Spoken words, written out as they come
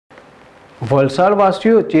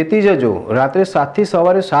વલસાડવાસીઓ ચેતી જજો, રાત્રે 7 થી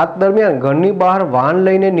સવારે 7 દરમિયાન ઘરની બહાર વાહન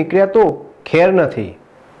લઈને નીકળ્યા તો ખેર નથી।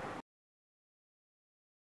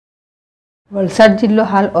 વલસાડ જિલ્લો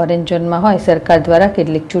હાલ ઓરેન્જ ઝોનમાં હોય સરકાર દ્વારા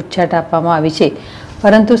કેટલીક છૂટછાટ આપવામાં આવી છે,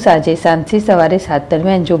 પરંતુ સાંજે 7 થી સવારે 7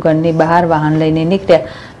 દરમિયાન જો ઘરની બહાર વાહન લઈને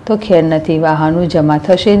નીકળ્યા તો ખેર નથી। વાહનો જમા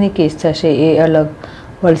થશે ને કેસ થશે એ અલગ।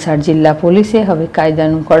 વલસાડ જિલ્લા પોલીસે હવે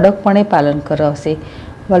કાયદાનું કડકપણે પાલન કરાવશે।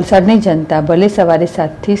 વલસાડની જનતા ભલે સવારે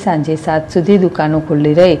 7 થી સાંજે 7 સુધી દુકાનો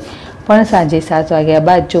ખુલ્લી રહે, પણ સાંજે 7 વાગ્યા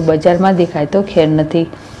બાદ જો બજારમાં દેખાય તો ખેર નથી।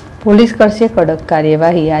 પોલીસ કરશે કડક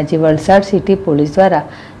કાર્યવાહી। આજે વલસાડ સિટી પોલીસ દ્વારા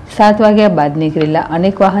 7 વાગ્યા બાદ નીકળેલા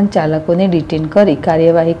અનેક વાહન ચાલકોને ડિટેન કરી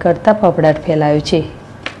કાર્યવાહી કરતા ફફડાટ ફેલાયો છે।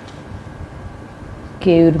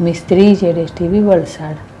 કેયુર મિસ્ત્રી, ZSTV,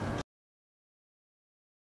 વલસાડ।